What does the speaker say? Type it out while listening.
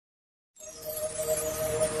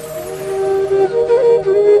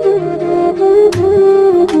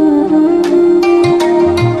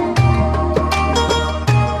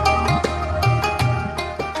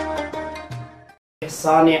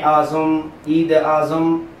शान आज़म ईद आज़म,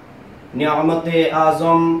 नियामत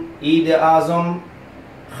आज़म ईद आज़म,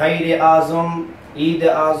 खैर आज़म ईद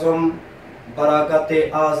आज़म, बरकत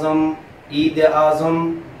आज़म ईद आज़म,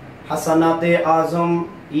 हसनात आज़म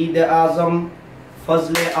ईद आज़म,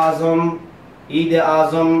 फज़ल आज़म ईद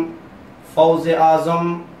आज़म, फौज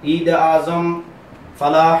आज़म ईद आज़म,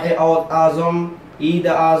 फलाह आज़म ईद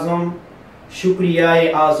आज़म, शुक्रिया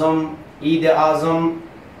आज़म ईद आज़म,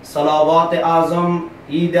 सलावत आज़म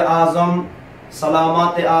ईद आज़म,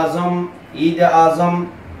 सलामत आज़म ईद आज़म,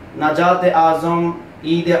 नजात आज़म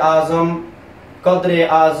ईद आज़म, कद्र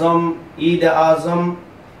आज़म ईद आज़म,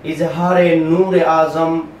 इजहार नूर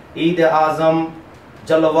आज़म ईद आज़म,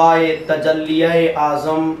 जलवाए तजल्लिया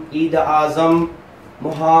आज़म ईद आज़म,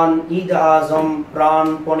 महान ईद आज़म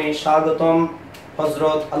प्राणपणे स्वागतम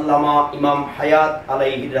हजरत अल्लामा इमाम हयात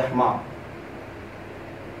आलैहि रहमा।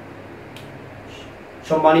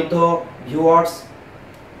 सम्मानित ভিউয়ার্স,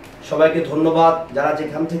 সবাইকে ধন্যবাদ যারা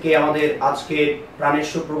যেখান থেকে আমাদের আজকে প্রাণের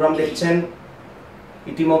শো প্রোগ্রাম দেখছেন।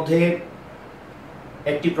 ইতিমধ্যে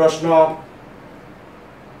একটি প্রশ্ন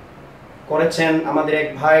করেছেন আমাদের এক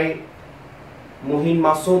ভাই মুহিন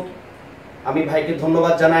মাসুদ। আমি ভাইকে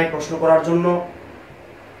ধন্যবাদ জানাই প্রশ্ন করার জন্য।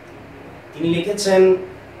 তিনি লিখেছেন,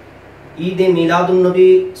 ঈদে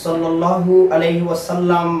মিলাদুন্নবী সাল্লাল্লাহু আলাইহি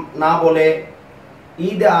ওয়াসাল্লাম না বলে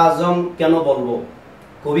ঈদ আজম কেন বলবো?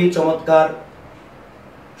 খুবই চমৎকার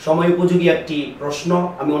সময় উপযোগী একটি প্রশ্ন।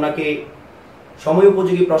 আমি ওনাকে সময়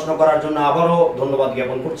উপযোগী প্রশ্ন করার জন্য আবারও ধন্যবাদ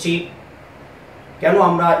জ্ঞাপন করছি। কেন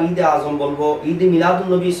আমরা ঈদে আজম বলবো, ঈদে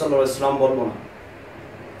মিলাদুন্নবী সাল্লাল্লাহু আলাইহি ওয়াসাল্লাম বলবো না?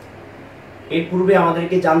 এর পূর্বে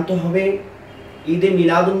আমাদেরকে জানতে হবে ঈদে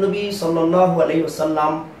মিলাদুন্নবী সাল্লাল্লাহু আলাইহি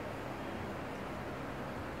ওয়াসাল্লাম,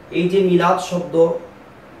 এই যে মিলাদ শব্দ,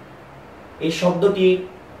 এই শব্দটি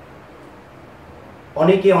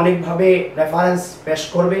অনেকে অনেকভাবে রেফারেন্স পেশ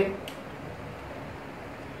করবে।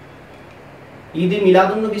 ঈদে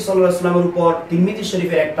মিলাদুন্নবী সাল্লাল্লাহু আলাইহি ওয়াসাল্লামের উপর তিরমিজি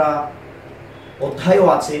শরীফের একটা অধ্যায়ও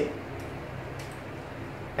আছে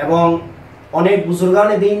এবং অনেক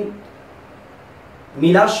বুজুর্গানে দিন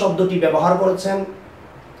মিলাদ শব্দটি ব্যবহার করেছেন।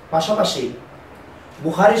 পাশাপাশি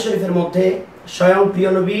বুখারী শরীফের মধ্যে স্বয়ং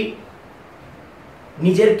প্রিয় নবী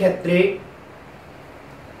নিজের ক্ষেত্রে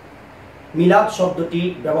মিলাদ শব্দটি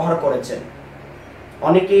ব্যবহার করেছেন।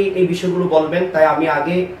 অনেকেই এই বিষয়গুলো বলবেন, তাই আমি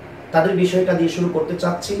আগে তাদের বিষয়টা দিয়ে শুরু করতে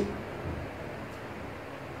চাচ্ছি।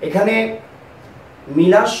 এখানে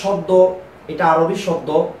মিলাদ শব্দ, এটা আরবি শব্দ।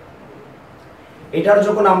 এটার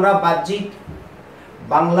যখন আমরা বাহ্যিক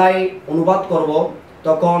বাংলায় অনুবাদ করব,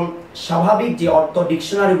 তখন স্বাভাবিক যে অর্থ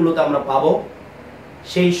ডিকশনারিগুলোতে আমরা পাব,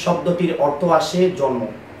 সেই শব্দটির অর্থ আসে জন্ম।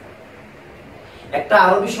 একটা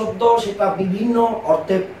আরবি শব্দ, সেটা বিভিন্ন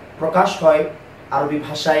অর্থে প্রকাশ হয়, আরবি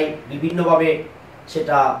ভাষায় বিভিন্নভাবে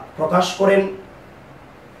সেটা প্রকাশ করেন।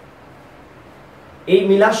 এই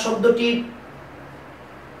মিলাদ শব্দটির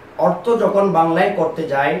অর্থ যখন বাংলায় করতে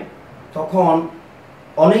যায়, তখন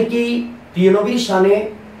অনেকেই প্রিয় নবীর শানে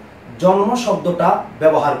জন্ম শব্দটা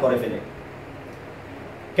ব্যবহার করে ফেলে।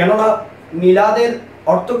 কেননা মিলাদের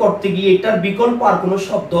অর্থ করতে গিয়ে এটার বিকল্প আর কোনো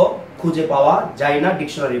শব্দ খুঁজে পাওয়া যায় না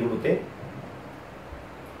ডিকশনারিগুলোতে।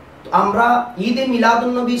 আমরা ঈদে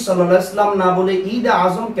মিলাদুন্নবী সাল্লাল্লাহু আলাইহি ওয়াসাল্লাম না বলে ঈদ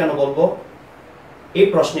আজম কেন বলবো, এই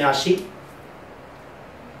প্রশ্নে আসি।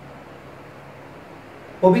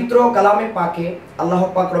 পবিত্র কালামে পাকে আল্লাহ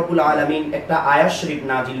পাক রব্বুল আলামিন একটা আয়াত শরীফ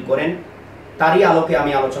নাজিল করেন, তারই আলোকে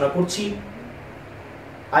আমি আলোচনা করছি।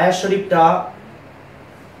 আয়াত শরীফটা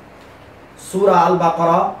সূরা আল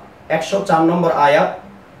বাকারা 104 নম্বর আয়াত।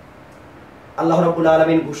 আল্লাহ রাব্বুল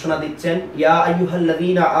আলামিন ঘোষণা দিচ্ছেন, ইয়া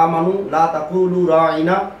আইয়ুহাল্লাযীনা আমানু লা তাকুলু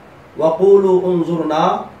রাঈনা ওয়া কুলু উনজুরনা।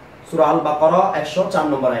 সূরা আল বাকারা 104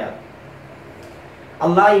 নম্বর আয়াত।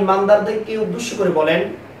 আল্লাহ ঈমানদারদেরকে উদ্দেশ্য করে বলেন,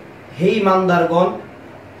 হে ঈমানদারগণ,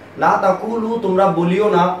 লা তাকুলু, তোমরা বলিও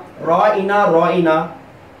না রাঈনা রাঈনা,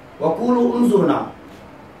 ওয়া কুলু উনজুরনা,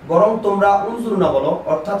 বরং তোমরা উনজুরনা বলো।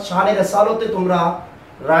 অর্থাৎ শানে রিসালতে তোমরা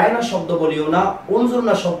রায়না শব্দ বলিও না,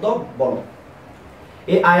 উনজুরনা শব্দ বলো।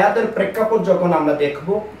 এই আয়াতের প্রেক্ষাপট যখন আমরা দেখব,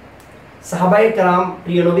 সাহাবায়ে কেরাম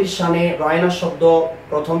প্রিয় নবীর শানে রায়না শব্দ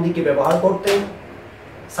প্রথম দিকে ব্যবহার করতেন।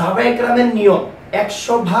 সাহাবায়ে কেরামের নিয়ত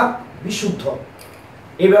 100% বিশুদ্ধ,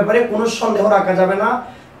 এই ব্যাপারে কোনো সন্দেহ রাখা যাবে না।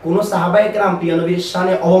 কোন সাহাবায়ে কেরাম প্রিয় নবীর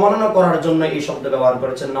শানে অবমাননা করার জন্য এই শব্দ ব্যবহার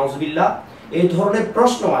করেছেন, নাউজুবিল্লাহ, এই ধরনের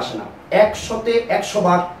প্রশ্ন আসে না।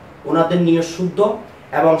 100% ওনাদের নিয়ত শুদ্ধ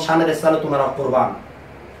এবং শানে রিসালাত ওনারা কুরবান।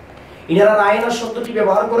 ইনারা রায়না শব্দটি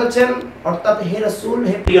ব্যবহার করেছেন, অর্থাৎ হে রাসূল,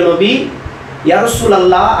 হে প্রিয় নবী, ইয়া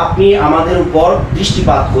রাসূলুল্লাহ, আপনি আমাদের উপর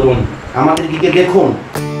দৃষ্টিপাত করুন, আমাদের দিকে দেখুন।